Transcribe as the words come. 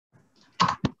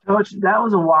Coach, that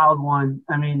was a wild one.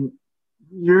 I mean,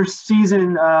 your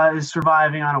season is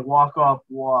surviving on a walk-off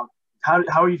walk. How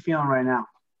are you feeling right now?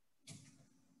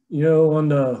 You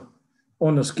know,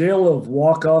 on the scale of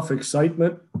walk-off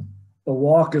excitement, a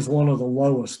walk is one of the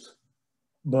lowest.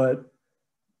 But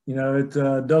you know,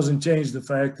 it doesn't change the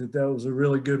fact that that was a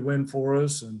really good win for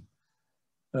us. And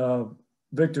uh,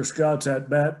 Victor Scott's at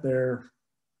bat there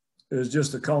is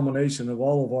just a culmination of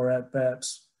all of our at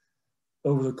bats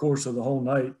over the course of the whole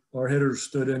night. Our hitters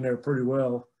stood in there pretty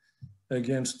well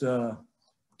against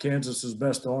Kansas's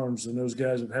best arms, and those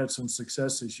guys have had some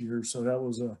success this year. So that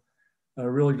was a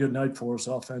really good night for us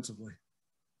offensively.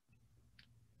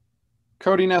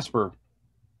 Cody Nesper.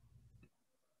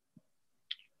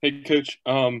 Hey, Coach.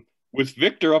 With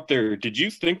Victor up there, did you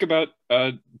think about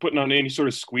putting on any sort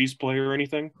of squeeze play or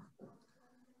anything?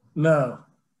 No,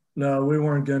 we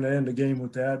weren't going to end the game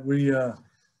with that.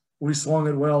 We swung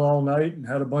it well all night and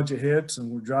had a bunch of hits, and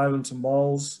we're driving some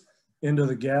balls into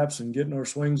the gaps and getting our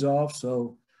swings off.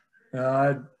 So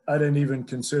I didn't even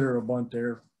consider a bunt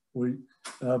there.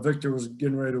 Victor was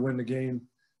getting ready to win the game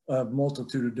a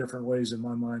multitude of different ways in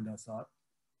my mind, I thought.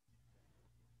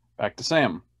 Back to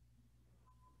Sam.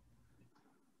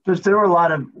 Just there were a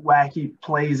lot of wacky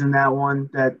plays in that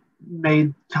one that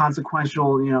made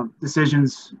consequential,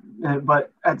 decisions.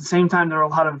 But at the same time, there were a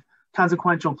lot of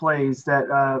consequential plays that,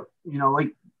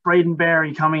 like Braden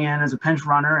Berry coming in as a pinch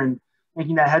runner and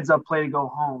making that heads-up play to go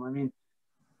home. I mean,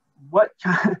 what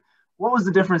was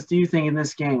the difference, do you think, in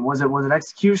this game? Was it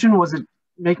execution? Was it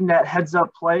making that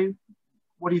heads-up play?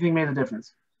 What do you think made the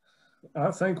difference?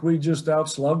 I think we just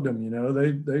outslugged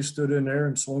them. They stood in there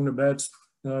and swung the bats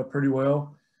pretty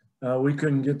well. We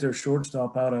couldn't get their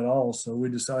shortstop out at all, so we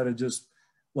decided just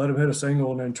let him hit a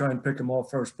single and then try and pick him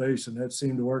off first base, and that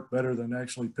seemed to work better than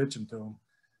actually pitching to him.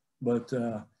 But,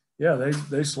 yeah,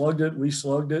 they slugged it. We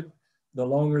slugged it. The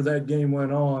longer that game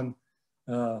went on,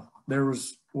 there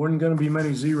wasn't going to be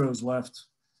many zeros left.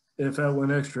 If that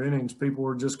went extra innings, people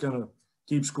were just going to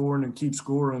keep scoring and keep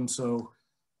scoring. So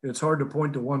it's hard to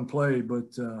point to one play,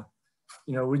 but,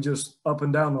 we just up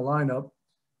and down the lineup.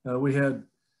 We had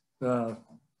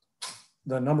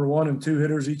the number 1 and 2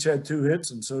 hitters each had 2 hits,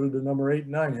 and so did the number 8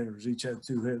 and 9 hitters each had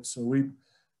 2 hits. So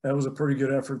that was a pretty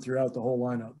good effort throughout the whole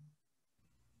lineup.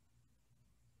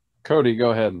 Cody, go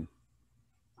ahead.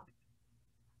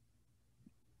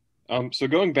 So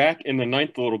going back in the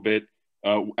ninth a little bit,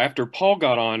 after Paul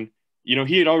got on,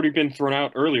 he had already been thrown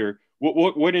out earlier.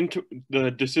 What went into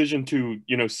the decision to,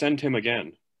 send him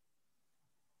again?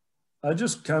 I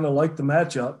just kind of like the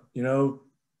matchup.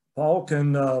 Paul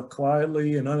can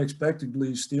quietly and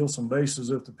unexpectedly steal some bases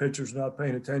if the pitcher's not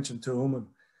paying attention to him. And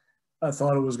I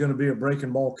thought it was going to be a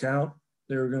breaking ball count.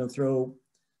 They were going to throw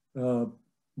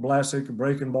Blasick a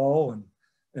breaking ball,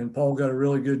 and Paul got a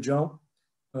really good jump.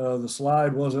 The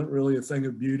slide wasn't really a thing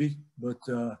of beauty, but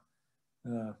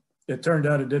it turned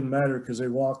out it didn't matter because they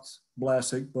walked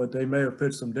Blasick, but they may have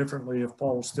pitched them differently if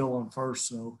Paul was still on first.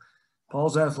 So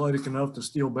Paul's athletic enough to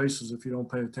steal bases if you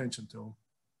don't pay attention to him.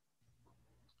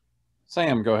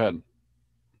 Sam, go ahead.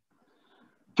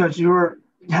 Coach, you were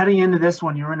heading into this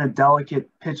one, you were in a delicate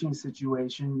pitching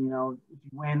situation. If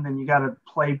you win, then you got to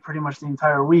play pretty much the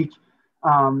entire week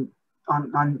on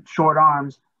short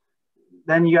arms.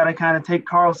 Then you got to kind of take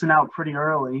Carlson out pretty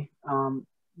early.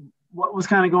 What was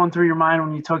kind of going through your mind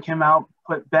when you took him out,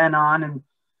 put Ben on, and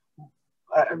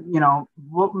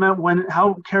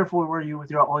how careful were you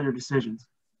with all your decisions?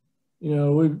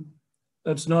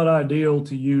 That's not ideal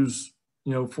to use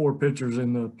 4 pitchers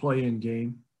in the play-in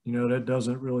game. That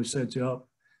doesn't really set you up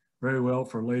very well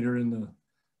for later in the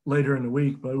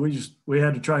week. But we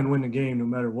had to try and win the game no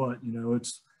matter what.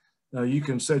 It's you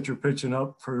can set your pitching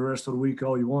up for the rest of the week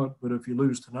all you want, but if you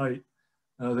lose tonight,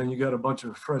 then you got a bunch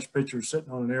of fresh pitchers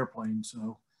sitting on an airplane.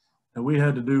 So we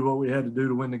had to do what we had to do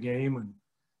to win the game,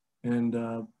 and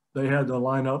they had the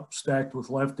lineup stacked with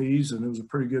lefties, and it was a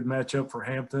pretty good matchup for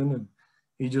Hampton. And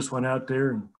he just went out there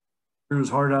and threw his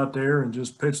heart out there and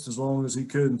just pitched as long as he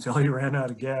could until he ran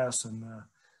out of gas. And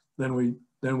then we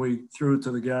threw it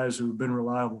to the guys who have been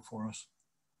reliable for us.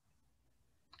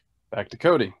 Back to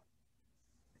Cody.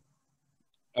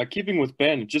 Keeping with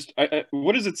Ben, just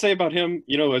what does it say about him,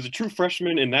 as a true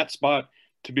freshman in that spot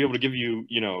to be able to give you,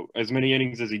 as many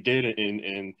innings as he did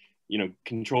and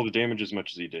control the damage as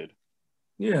much as he did?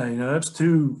 Yeah, that's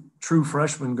 2 true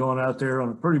freshmen going out there on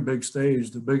a pretty big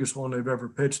stage, the biggest one they've ever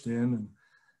pitched in.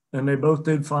 And they both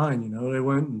did fine. They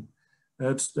went, and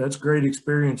that's great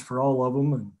experience for all of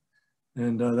them.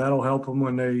 And that'll help them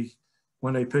when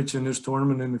they pitch in this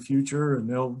tournament in the future, and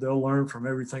they'll learn from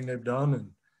everything they've done.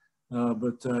 And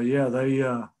yeah, they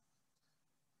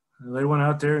went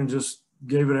out there and just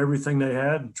gave it everything they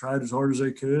had and tried as hard as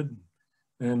they could,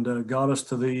 and got us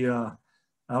to the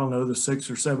I don't know, the 6th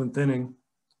or 7th inning,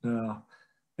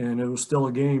 and it was still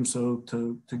a game. So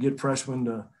to get freshmen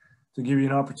to give you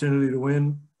an opportunity to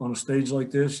win on a stage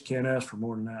like this, you can't ask for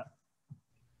more than that.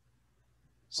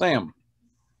 Sam.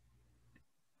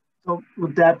 So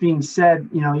with that being said,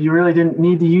 you really didn't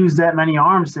need to use that many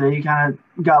arms today. You kind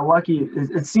of got lucky.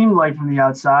 It seemed like from the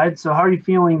outside. So how are you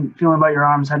feeling about your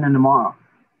arms heading in tomorrow?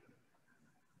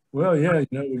 Well, yeah,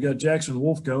 we got Jackson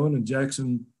Wolf going, and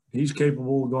Jackson, he's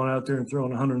capable of going out there and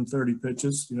throwing 130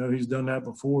 pitches. He's done that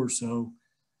before. So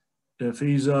if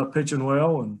he's pitching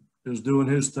well and is doing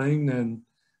his thing,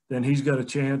 then he's got a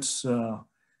chance.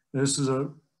 This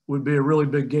would be a really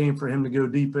big game for him to go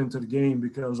deep into the game,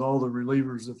 because all the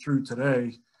relievers that threw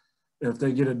today, if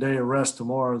they get a day of rest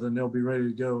tomorrow, then they'll be ready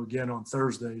to go again on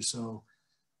Thursday. So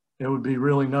it would be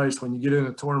really nice when you get in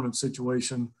a tournament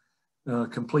situation.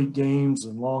 Complete games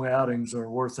and long outings are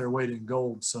worth their weight in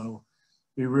gold. So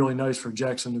it'd be really nice for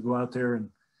Jackson to go out there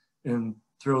and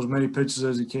throw as many pitches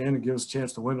as he can and give us a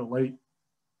chance to win it late.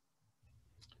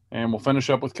 And we'll finish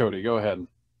up with Cody. Go ahead.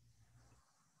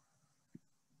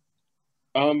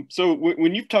 So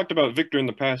when you've talked about Victor in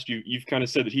the past, you've kind of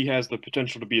said that he has the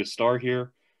potential to be a star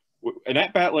here. An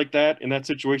at-bat like that, in that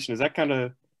situation, is that kind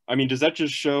of, does that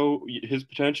just show his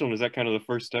potential, and is that kind of the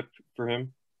first step for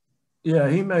him? Yeah,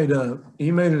 he made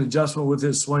an adjustment with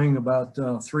his swing about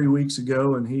 3 weeks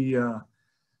ago, and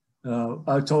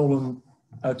I told him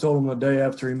the day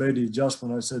after he made the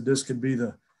adjustment, I said this could be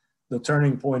the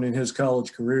turning point in his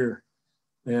college career,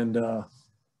 and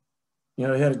he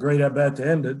had a great at-bat to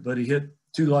end it, but he hit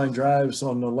 2 line drives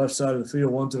on the left side of the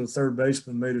field, one to the third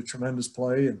baseman, made a tremendous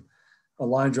play, and a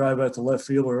line drive at the left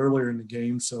fielder earlier in the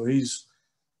game. So he's,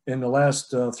 in the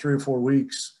last 3 or 4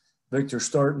 weeks, Victor's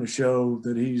starting to show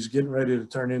that he's getting ready to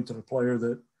turn into the player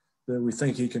that we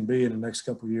think he can be in the next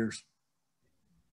couple of years.